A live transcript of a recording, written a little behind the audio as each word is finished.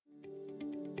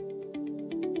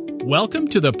Welcome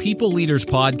to the People Leaders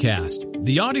Podcast,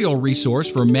 the audio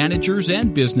resource for managers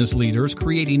and business leaders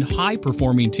creating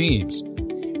high-performing teams.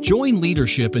 Join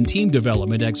leadership and team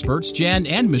development experts Jan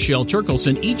and Michelle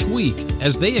Turkelson each week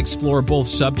as they explore both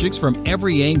subjects from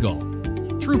every angle.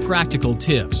 Through practical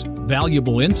tips,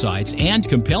 valuable insights, and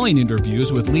compelling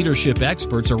interviews with leadership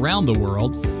experts around the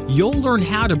world, you'll learn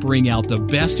how to bring out the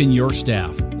best in your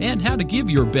staff and how to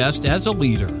give your best as a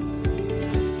leader.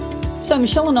 So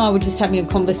Michelle and I were just having a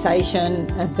conversation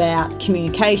about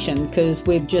communication because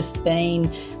we've just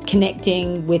been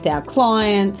connecting with our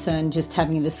clients and just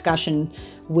having a discussion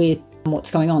with what's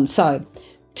going on. So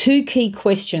 2 key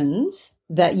questions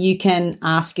that you can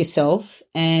ask yourself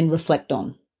and reflect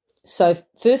on. So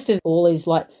first of all is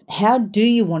how do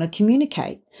you want to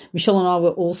communicate? Michelle and I were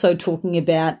also talking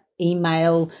about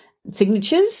email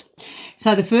signatures.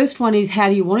 So the first one is how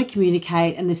do you want to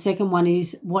communicate, and the second one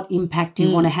is what impact do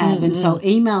you want to have. And so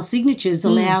email signatures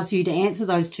allows you to answer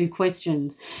those 2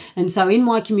 questions. And so in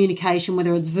my communication,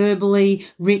 whether it's verbally,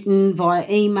 written, via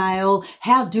email,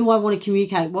 how do I want to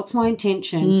communicate? What's my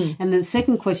intention? And the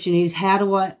second question is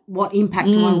what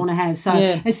impact do I want to have? So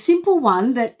a simple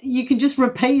one that you can just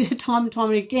repeat time and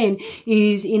time again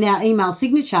is in our email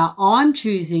signature, I'm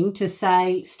choosing to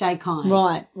say stay kind.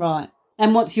 Right.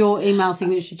 And what's your email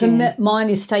signature, Jan? Mine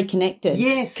is stay connected.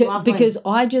 Yes, lovely. Because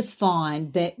I just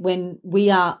find that when we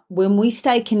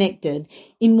stay connected,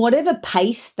 in whatever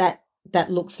pace that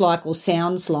looks like or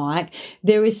sounds like,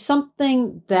 there is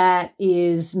something that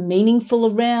is meaningful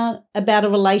about a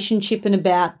relationship and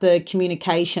about the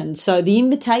communication. So the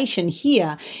invitation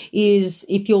here is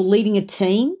if you're leading a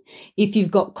team, if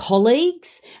you've got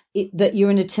colleagues that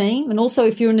you're in a team, and also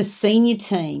if you're in a senior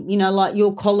team, like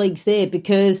your colleagues there,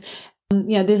 because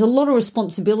there's a lot of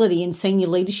responsibility in senior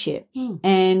leadership.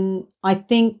 And I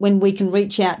think when we can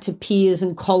reach out to peers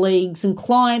and colleagues and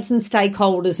clients and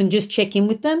stakeholders and just check in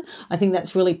with them, I think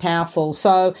that's really powerful.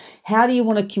 So how do you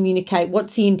want to communicate?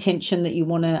 What's the intention that you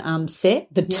want to set,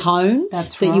 the tone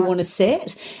that you want to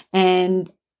set? And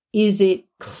is it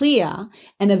clear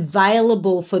and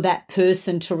available for that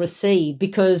person to receive?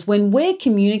 Because when we're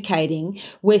communicating,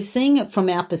 we're seeing it from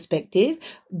our perspective.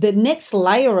 The next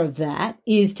layer of that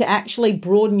is to actually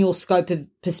broaden your scope of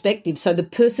perspective. So the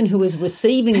person who is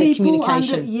receiving the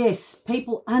communication.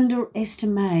 People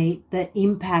underestimate the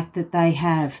impact that they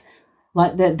have,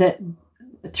 like that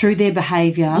through their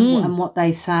behaviour and what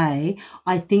they say.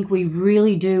 I think we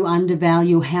really do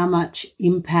undervalue how much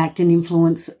impact and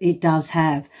influence it does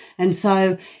have. And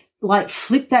so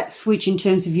flip that switch in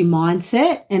terms of your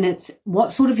mindset, and it's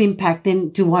what sort of impact then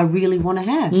do I really want to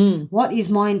have? What is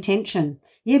my intention?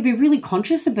 Be really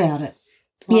conscious about it.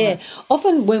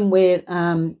 Often when we're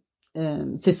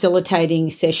facilitating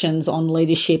sessions on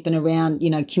leadership and around,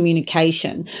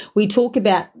 communication, we talk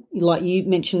about, like you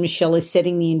mentioned, Michelle, is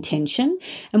setting the intention.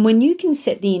 And when you can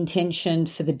set the intention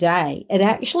for the day, it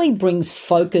actually brings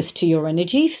focus to your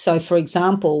energy. So, for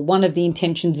example, one of the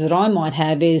intentions that I might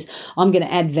have is I'm going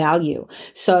to add value.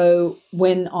 So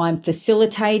when I'm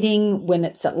facilitating, when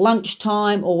it's at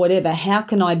lunchtime or whatever, how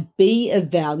can I be of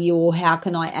value or how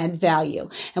can I add value?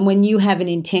 And when you have an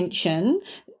intention,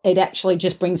 it actually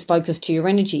just brings focus to your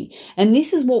energy. And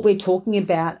this is what we're talking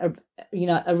about,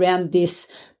 around this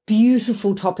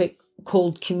beautiful topic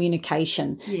called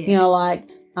communication.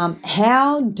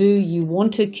 How do you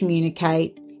want to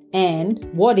communicate and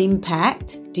what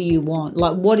impact do you want?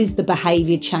 What is the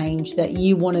behavior change that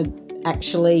you want to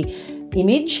actually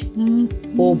image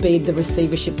or be the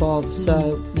receivership of?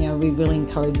 So, we really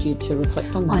encourage you to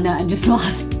reflect on that. I know, and just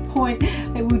last point,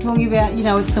 we were talking about,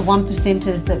 it's the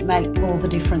 1%ers that make all the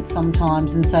difference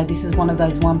sometimes. And so this is one of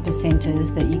those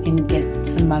 1%ers that you can get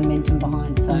some momentum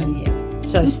behind. So,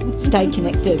 So stay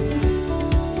connected.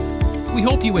 We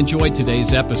hope you enjoyed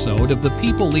today's episode of the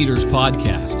People Leaders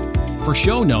Podcast. For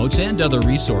show notes and other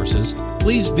resources,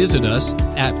 please visit us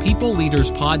at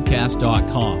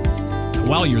peopleleaderspodcast.com. And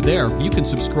while you're there, you can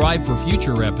subscribe for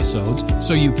future episodes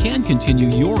so you can continue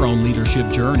your own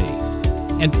leadership journey.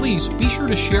 And please be sure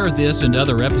to share this and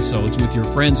other episodes with your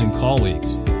friends and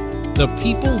colleagues. The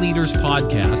People Leaders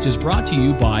Podcast is brought to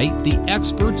you by the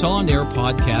Experts on Air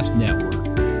Podcast Network.